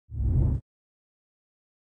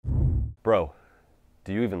Bro,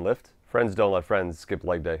 do you even lift? Friends don't let friends skip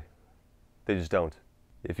leg day. They just don't.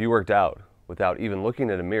 If you worked out without even looking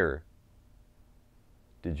at a mirror,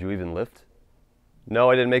 did you even lift? No,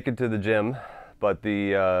 I didn't make it to the gym, but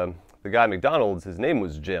the guy at McDonald's, his name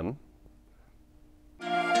was Jim.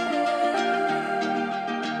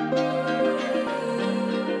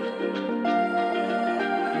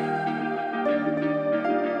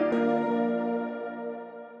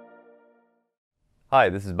 Hi,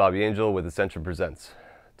 this is Bobby Angel with Ascension Presents.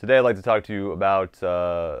 Today I'd like to talk to you about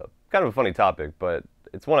kind of a funny topic, but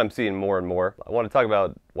it's one I'm seeing more and more. I want to talk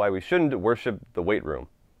about why we shouldn't worship the weight room.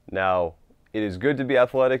 Now, it is good to be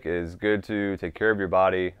athletic, it is good to take care of your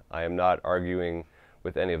body. I am not arguing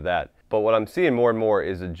with any of that. But what I'm seeing more and more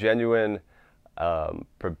is a genuine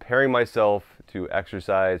preparing myself to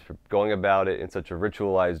exercise, going about it in such a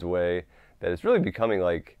ritualized way that it's really becoming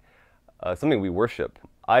like something we worship.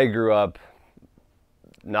 I grew up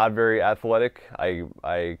not very athletic.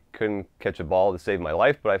 I couldn't catch a ball to save my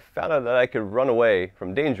life, but I found out that I could run away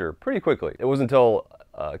from danger pretty quickly. It wasn't until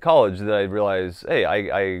college that I realized, hey,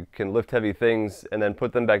 I can lift heavy things and then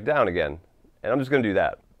put them back down again. And I'm just going to do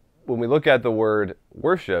that. When we look at the word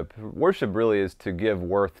worship, worship really is to give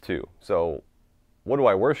worth to. So what do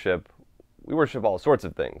I worship? We worship all sorts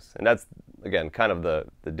of things. And that's, again, kind of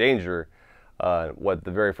the danger, what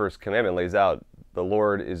the very first commandment lays out. The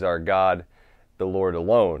Lord is our God, the Lord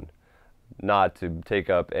alone, not to take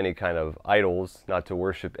up any kind of idols, not to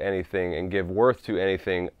worship anything and give worth to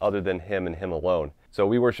anything other than Him and Him alone. So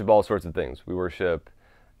we worship all sorts of things. We worship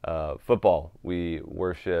football, we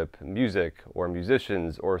worship music or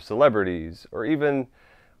musicians or celebrities or even,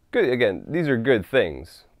 good, again, these are good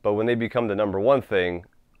things, but when they become the number one thing,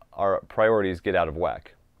 our priorities get out of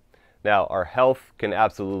whack. Now, our health can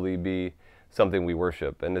absolutely be something we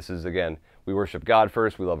worship, and this is, again, we worship God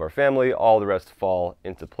first, we love our family, all the rest fall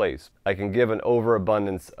into place. I can give an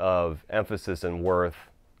overabundance of emphasis and worth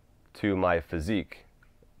to my physique.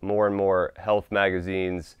 More and more health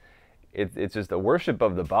magazines, it's just a worship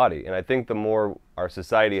of the body. And I think the more our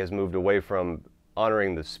society has moved away from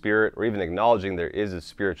honoring the spirit or even acknowledging there is a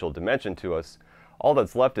spiritual dimension to us, all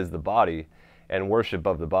that's left is the body and worship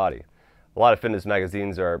of the body. A lot of fitness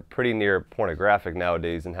magazines are pretty near pornographic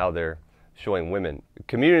nowadays in how they're showing women.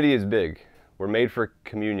 Community is big. We're made for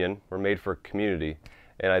communion, we're made for community.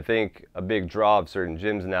 And I think a big draw of certain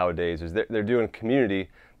gyms nowadays is they're doing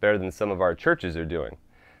community better than some of our churches are doing.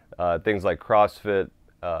 Things like CrossFit,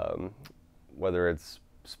 whether it's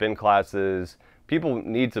spin classes, people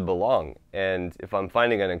need to belong. And if I'm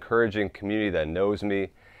finding an encouraging community that knows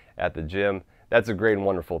me at the gym, that's a great and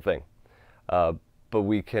wonderful thing. But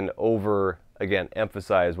we can again,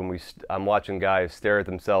 emphasize when I'm watching guys stare at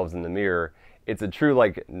themselves in the mirror. It's a true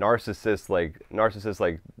Narcissus,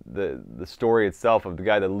 the story itself of the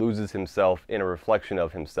guy that loses himself in a reflection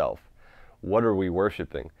of himself. What are we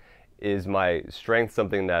worshiping? Is my strength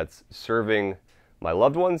something that's serving my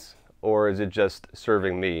loved ones, or is it just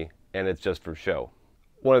serving me and it's just for show?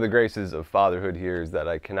 One of the graces of fatherhood here is that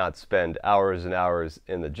I cannot spend hours and hours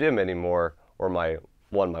in the gym anymore, or my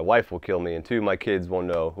wife will kill me, and two, my kids won't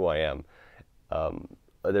know who I am.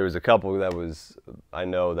 There was a couple I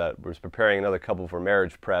know that was preparing another couple for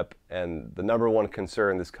marriage prep, and the number one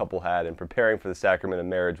concern this couple had in preparing for the sacrament of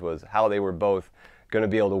marriage was how they were both going to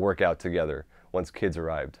be able to work out together once kids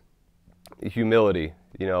arrived. Humility,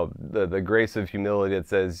 the grace of humility that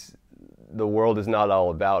says the world is not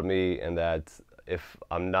all about me, and that if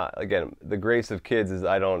I'm not, again, the grace of kids is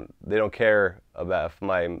they don't care about if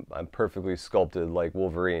I'm perfectly sculpted like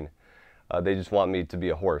Wolverine. They just want me to be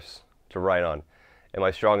a horse to ride on. Am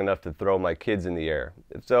I strong enough to throw my kids in the air?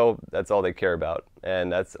 If so, that's all they care about, and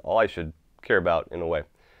that's all I should care about in a way.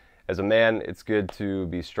 As a man, it's good to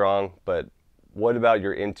be strong, but what about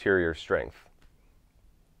your interior strength?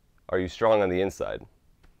 Are you strong on the inside?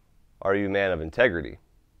 Are you a man of integrity?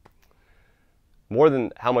 More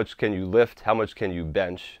than how much can you lift, how much can you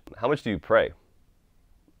bench, how much do you pray?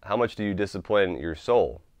 How much do you discipline your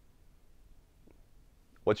soul?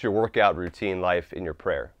 What's your workout routine life in your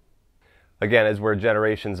prayer? Again, as where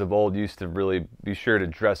generations of old used to really be sure to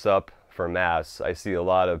dress up for mass, I see a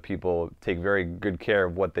lot of people take very good care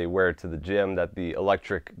of what they wear to the gym, that the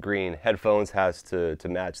electric green headphones has to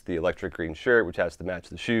match the electric green shirt, which has to match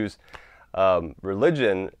the shoes.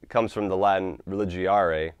 Religion comes from the Latin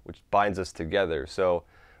religiare, which binds us together. So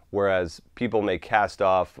whereas people may cast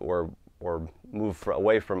off or move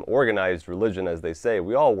away from organized religion, as they say,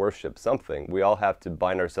 we all worship something. We all have to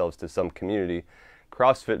bind ourselves to some community.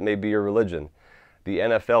 CrossFit may be your religion. The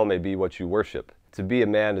NFL may be what you worship. To be a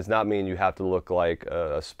man does not mean you have to look like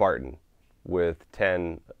a Spartan with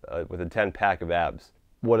a 10-pack of abs.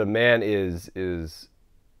 what a man is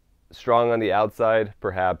strong on the outside,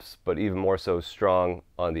 perhaps, but even more so strong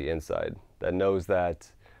on the inside. That knows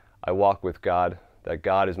that I walk with God, that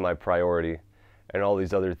God is my priority, and all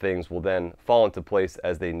these other things will then fall into place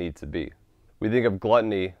as they need to be. We think of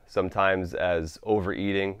gluttony sometimes as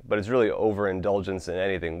overeating, but it's really overindulgence in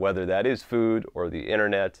anything, whether that is food or the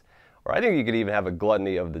internet, or I think you could even have a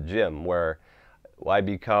gluttony of the gym, where I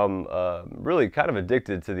become really kind of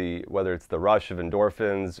addicted to whether it's the rush of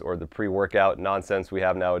endorphins or the pre-workout nonsense we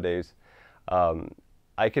have nowadays.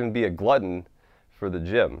 I can be a glutton for the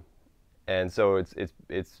gym. And so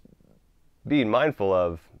it's being mindful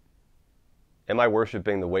of, am I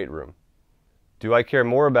worshiping the weight room? Do I care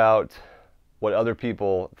more about what other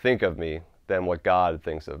people think of me than what God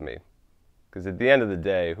thinks of me? Because at the end of the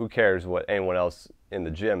day, who cares what anyone else in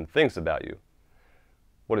the gym thinks about you?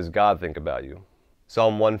 What does God think about you?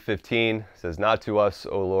 Psalm 115 says, "Not to us,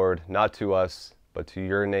 O Lord, not to us, but to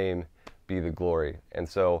your name be the glory." And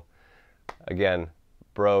so, again,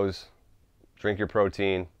 bros, drink your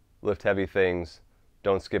protein, lift heavy things,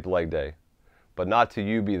 don't skip leg day. But not to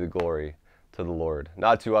you be the glory, to the Lord.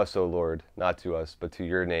 Not to us, O Lord, not to us, but to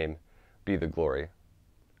your name be the glory.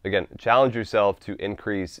 Again, challenge yourself to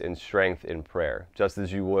increase in strength in prayer, just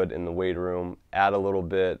as you would in the weight room. Add a little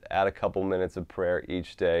bit, add a couple minutes of prayer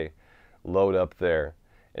each day, load up there,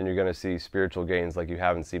 and you're going to see spiritual gains like you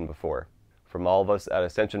haven't seen before. From all of us at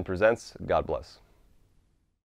Ascension Presents, God bless.